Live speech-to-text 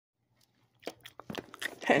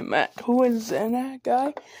Hey Matt, who is that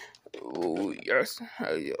guy? Oh yes,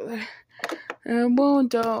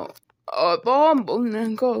 won't bomb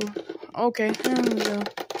and go. Okay, here we go.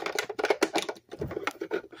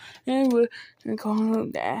 And we'll call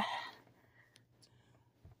that.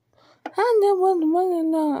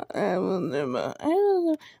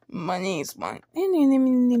 Money is mine.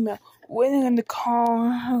 We're gonna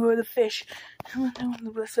call the fish.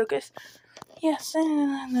 The circus. Yes,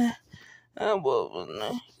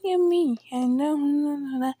 you me.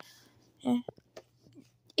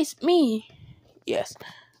 It's me. Yes.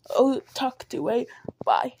 Oh, talk to it.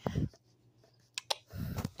 Bye.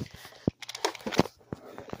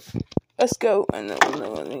 Let's go.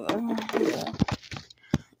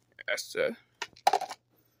 Yes, sir.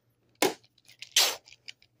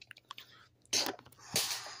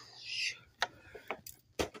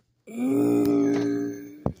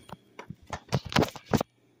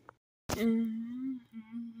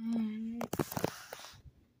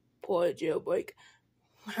 Poor jailbreak.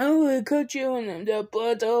 How will I cut you in the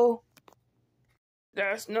bottle?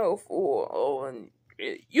 That's no fool. Oh, and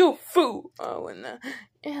you fool. Oh, and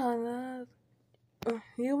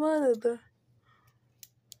you wanted the.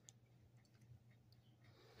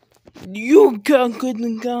 You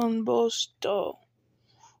couldn't gun boss though.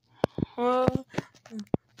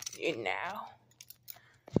 You now.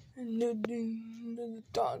 The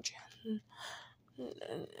dungeon.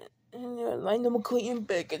 Line them clean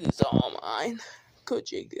back at his arm mine. Could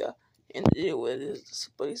you go and deal with this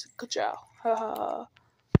place? Ka-chow. Ha ha.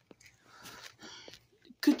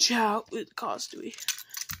 Ka-chow with costly.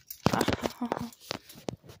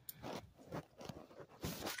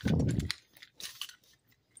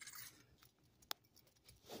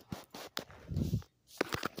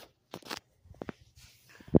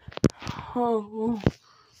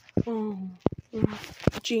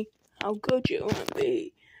 Gee, how could you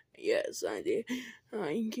be? Yes, I did.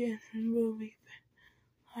 I can't believe it.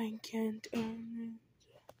 I can't.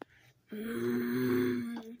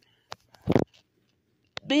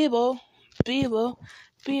 Beetle.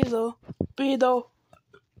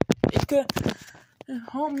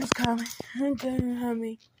 Home is coming.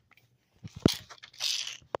 Me.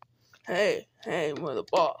 Hey, we're the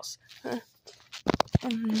boss.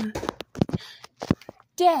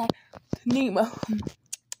 Dad, Nemo,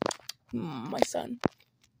 my son.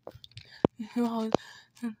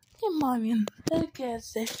 Mommy,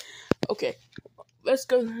 okay, let's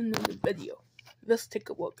go into the video. Let's take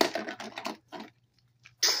a look.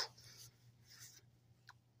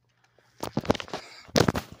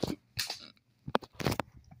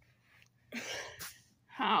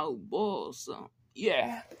 How awesome!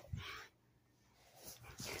 Yeah.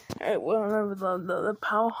 Hey, we'll remember the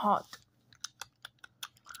power hot.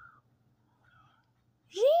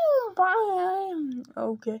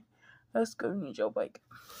 Okay, let's go to jailbreak.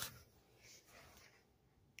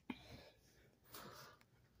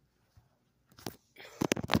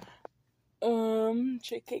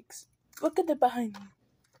 Shake cakes. Look at the behind me.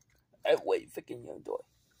 I wait for your door.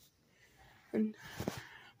 And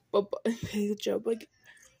but jailbreak.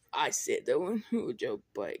 I said the one who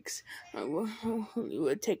jailbreaks. We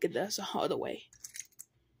would take it as a hard way.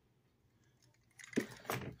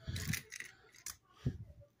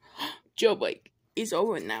 Jailbreak is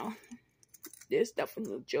over now. There's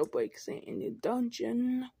definitely jailbreaks in the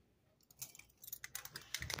dungeon.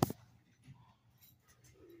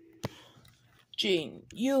 Gene,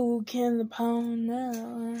 you can pound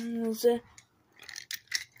now.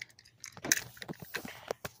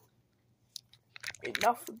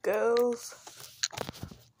 Enough girls.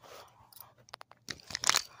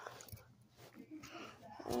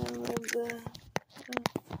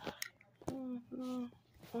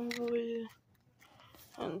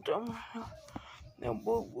 And now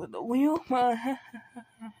with the wheel.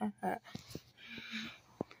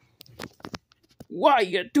 Why are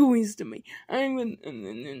you doing this to me? I'm with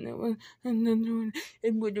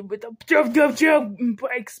the jump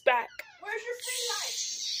breaks back. Where's your free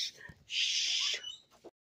knife? Shh.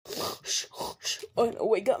 Oh no,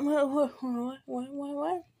 wake up.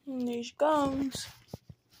 What? Here she comes.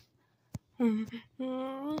 Come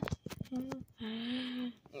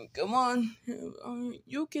on,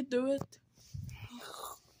 you can do it.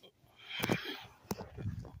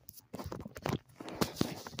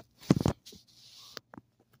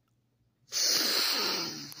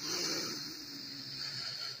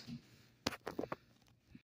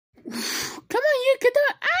 Come on, you can do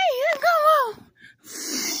it. Hey, come on.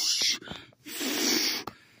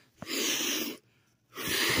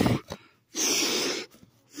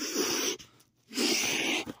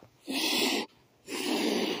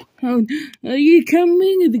 Oh, you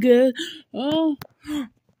coming in the good? Oh.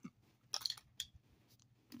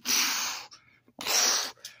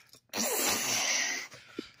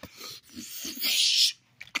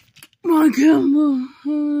 My camera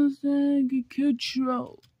has a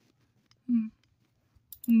control.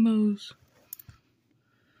 Mouse.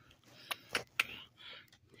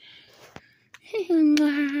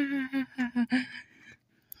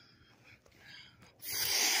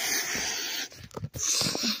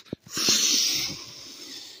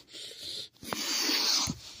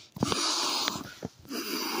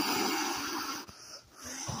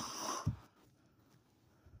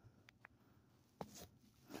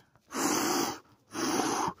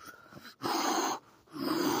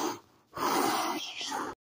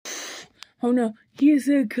 Oh no, here's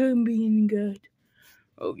a being good.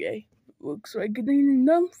 Okay, looks like it ain't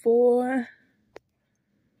done for.